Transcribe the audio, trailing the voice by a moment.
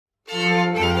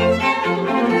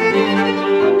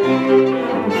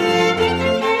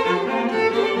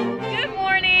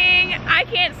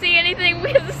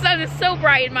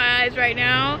bright in my eyes right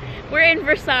now. We're in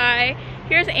Versailles.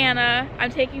 Here's Anna.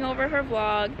 I'm taking over her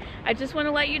vlog. I just want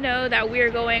to let you know that we are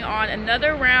going on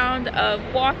another round of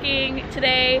walking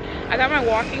today. I got my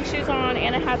walking shoes on.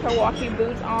 Anna has her walking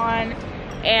boots on.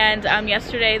 And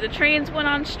yesterday the trains went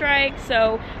on strike,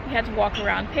 so we had to walk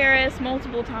around Paris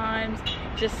multiple times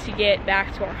just to get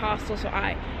back to our hostel. So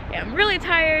I am really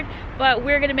tired, but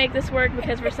we're gonna make this work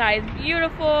because Versailles is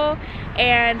beautiful,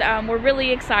 and we're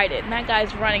really excited. And that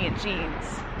guy's running in jeans.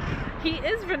 He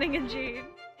is running in jeans.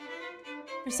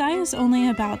 Versailles is only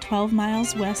about 12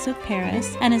 miles west of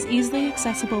Paris and is easily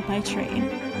accessible by train.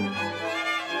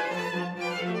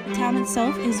 The town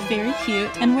itself is very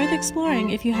cute and worth exploring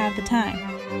if you have the time.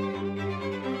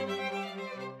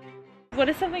 What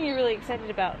is something you're really excited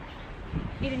about?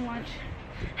 Eating lunch.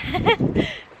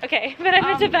 Okay, but I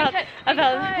meant about I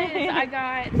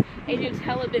got a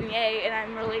Nutella beignet and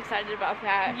I'm really excited about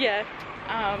that. Yeah.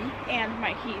 And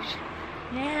my quiche.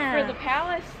 Yeah. For the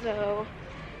palace though,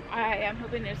 I am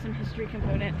hoping there's some history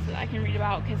components that I can read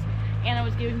about because Anna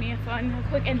was giving me a fun,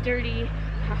 quick and dirty,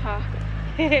 haha,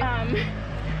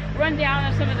 rundown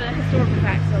of some of the historical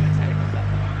facts, so I'm excited about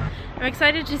that. I'm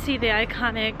excited to see the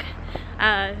iconic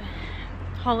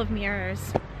Hall of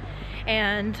Mirrors,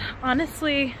 and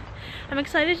honestly, I'm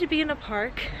excited to be in a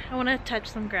park. I want to touch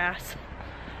some grass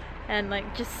and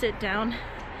like just sit down.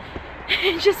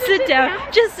 Just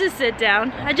to sit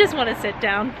down. I just want to sit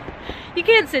down. You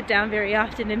can't sit down very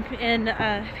often in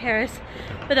Paris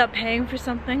without paying for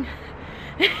something.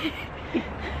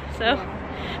 So,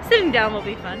 sitting down will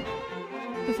be fun.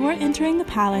 Before entering the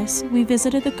palace, we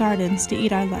visited the gardens to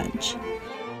eat our lunch.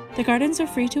 The gardens are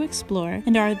free to explore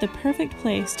and are the perfect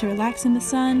place to relax in the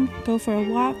sun, go for a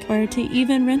walk, or to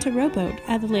even rent a rowboat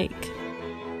at the lake.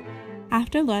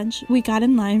 After lunch, we got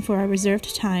in line for our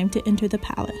reserved time to enter the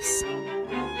palace.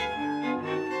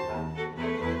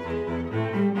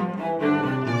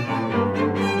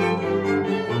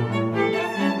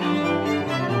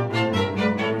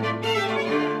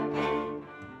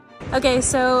 Okay,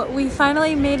 so we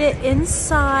finally made it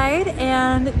inside,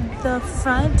 and the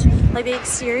front, like the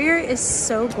exterior, is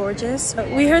so gorgeous.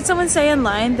 We heard someone say in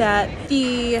line that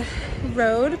the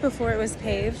road before it was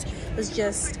paved was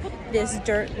just this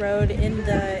dirt road in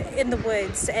the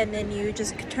woods, and then you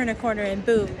just turn a corner and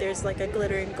boom, there's like a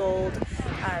glittering gold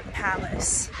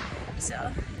palace.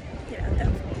 So, yeah,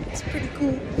 that's pretty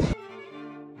cool.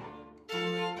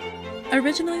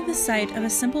 Originally the site of a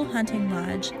simple hunting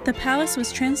lodge, the palace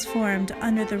was transformed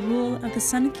under the rule of the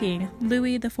Sun King,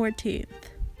 Louis XIV.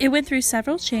 It went through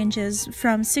several changes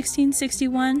from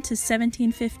 1661 to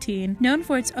 1715. Known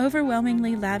for its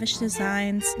overwhelmingly lavish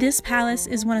designs, this palace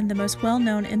is one of the most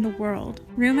well-known in the world.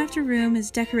 Room after room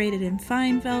is decorated in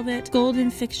fine velvet,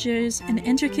 golden fixtures, and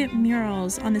intricate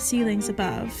murals on the ceilings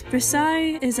above.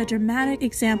 Versailles is a dramatic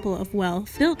example of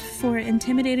wealth, built for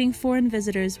intimidating foreign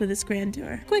visitors with its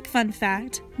grandeur. Quick fun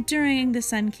fact, during the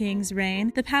Sun King's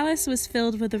reign, the palace was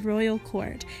filled with a royal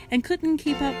court and couldn't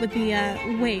keep up with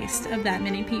the waste of that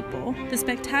many people. The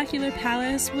spectacular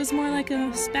palace was more like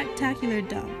a spectacular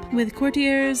dump, with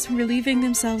courtiers relieving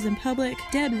themselves in public,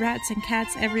 dead rats and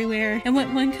cats everywhere, and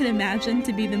what one could imagine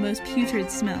to be the most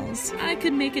putrid smells. I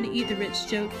could make an eat the rich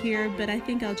joke here, but I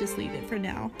think I'll just leave it for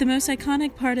now. The most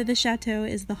iconic part of the chateau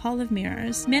is the Hall of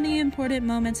Mirrors. Many important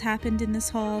moments happened in this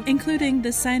hall, including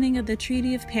the signing of the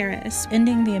Treaty of Paris,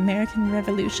 ending the American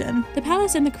Revolution. The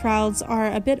palace and the crowds are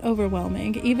a bit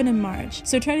overwhelming, even in March,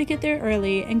 so try to get there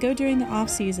early and go during the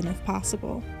off-season if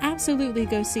possible. Absolutely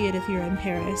go see it if you're in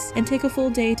Paris, and take a full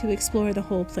day to explore the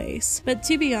whole place. But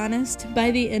to be honest,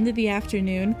 by the end of the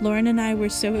afternoon, Lauren and I were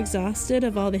so exhausted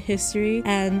of all the history,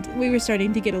 and we were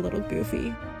starting to get a little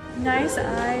goofy. Nice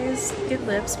eyes, good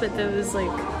lips, but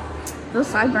those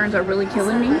sideburns are really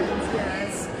killing me.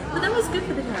 Yes. But that was good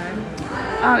for the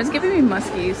time. It's giving me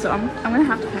musky, so I'm gonna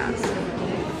have to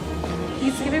pass.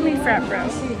 He's giving me frat bro,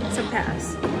 so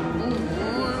pass.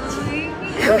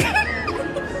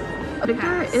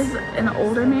 Victor is an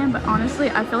older man, but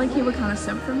honestly, I feel like he would kind of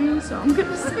simp for me, so I'm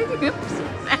gonna say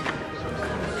smash.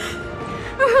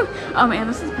 Oh man,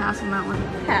 this is pass on that one.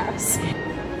 Pass.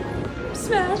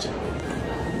 Smash.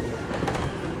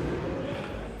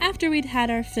 After we'd had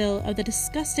our fill of the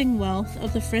disgusting wealth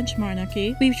of the French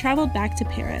monarchy, we traveled back to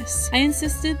Paris. I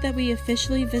insisted that we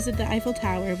officially visit the Eiffel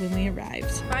Tower when we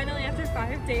arrived. Finally, after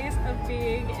 5 days of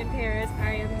being in Paris,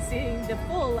 I am seeing the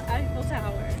full Eiffel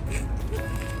Tower.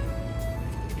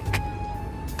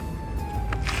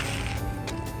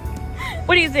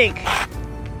 What do you think?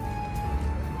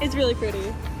 It's really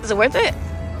pretty. Is it worth it?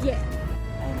 Yeah.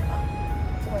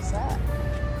 What's that?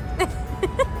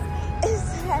 Is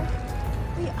that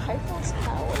the Eiffel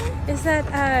Tower? Is that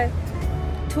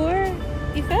Tour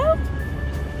Eiffel?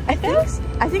 I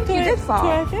think you did fall.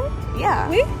 Tour Eiffel? Yeah.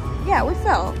 Oui? Yeah, we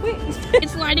fell. Oui.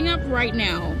 It's lighting up right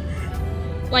now.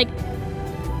 Like,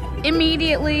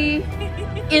 immediately,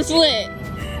 it's lit.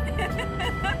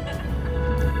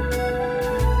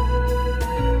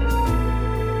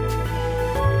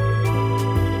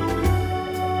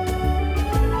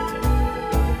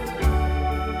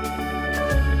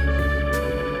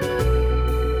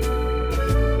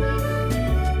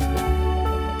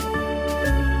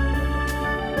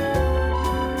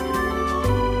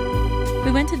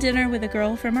 We went to dinner with a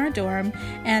girl from our dorm,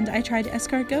 and I tried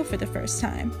escargot for the first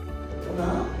time.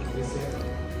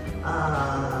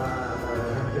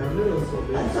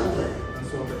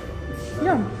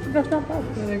 Yeah, that's not bad.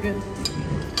 Yeah, they're good.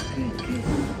 Good.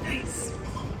 Nice.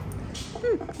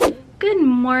 Good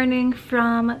morning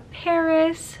from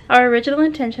Paris. Our original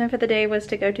intention for the day was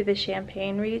to go to the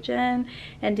Champagne region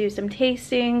and do some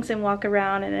tastings and walk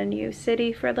around in a new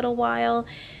city for a little while.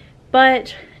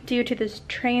 But due to the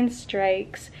train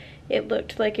strikes, it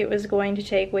looked like it was going to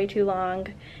take way too long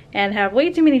and have way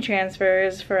too many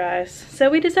transfers for us. So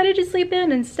we decided to sleep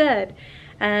in instead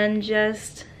and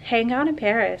just hang out in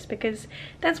Paris, because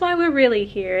that's why we're really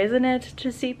here, isn't it? To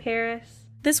see Paris.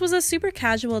 This was a super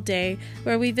casual day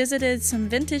where we visited some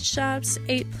vintage shops,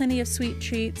 ate plenty of sweet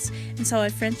treats, and saw a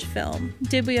French film.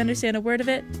 Did we understand a word of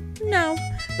it? No,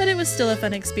 but it was still a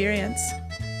fun experience.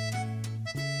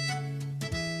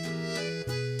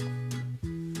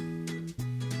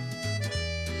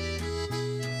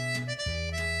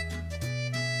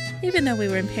 Even though we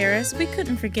were in Paris, we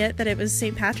couldn't forget that it was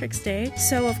St. Patrick's Day,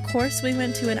 so of course we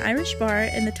went to an Irish bar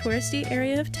in the touristy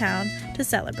area of town to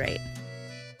celebrate.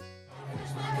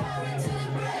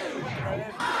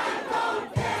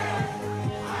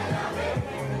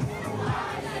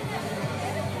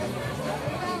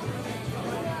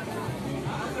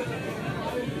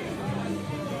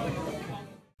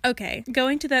 Okay,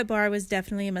 going to that bar was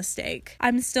definitely a mistake.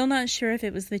 I'm still not sure if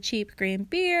it was the cheap green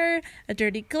beer, a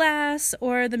dirty glass,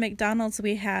 or the McDonald's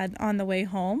we had on the way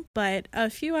home, but a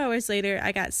few hours later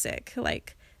I got sick,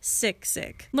 like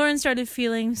sick. Lauren started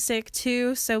feeling sick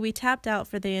too, so we tapped out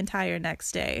for the entire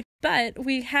next day. But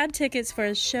we had tickets for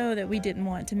a show that we didn't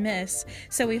want to miss,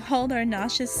 so we hauled our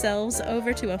nauseous selves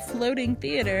over to a floating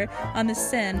theater on the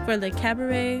Seine for Le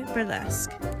Cabaret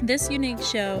Burlesque. This unique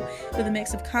show, with a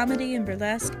mix of comedy and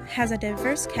burlesque, has a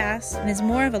diverse cast and is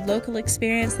more of a local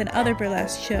experience than other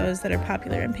burlesque shows that are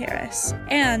popular in Paris,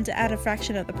 and at a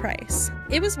fraction of the price.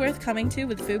 It was worth coming to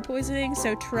with food poisoning,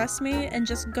 so trust me and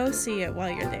just go see it while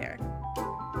you're there.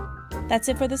 That's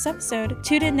it for this episode.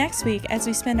 Tune in next week as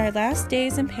we spend our last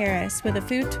days in Paris with a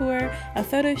food tour, a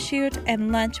photo shoot,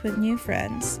 and lunch with new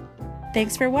friends.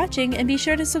 Thanks for watching, and be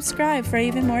sure to subscribe for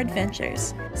even more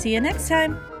adventures. See you next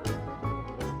time! You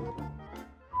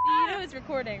know it's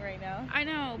recording right now. I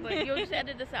know, but you'll just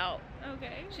edit this out.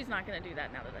 Okay. She's not going to do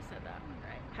that now that I said that.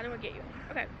 Right. How do I get you?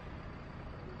 Okay.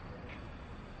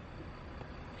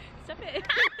 Stop it.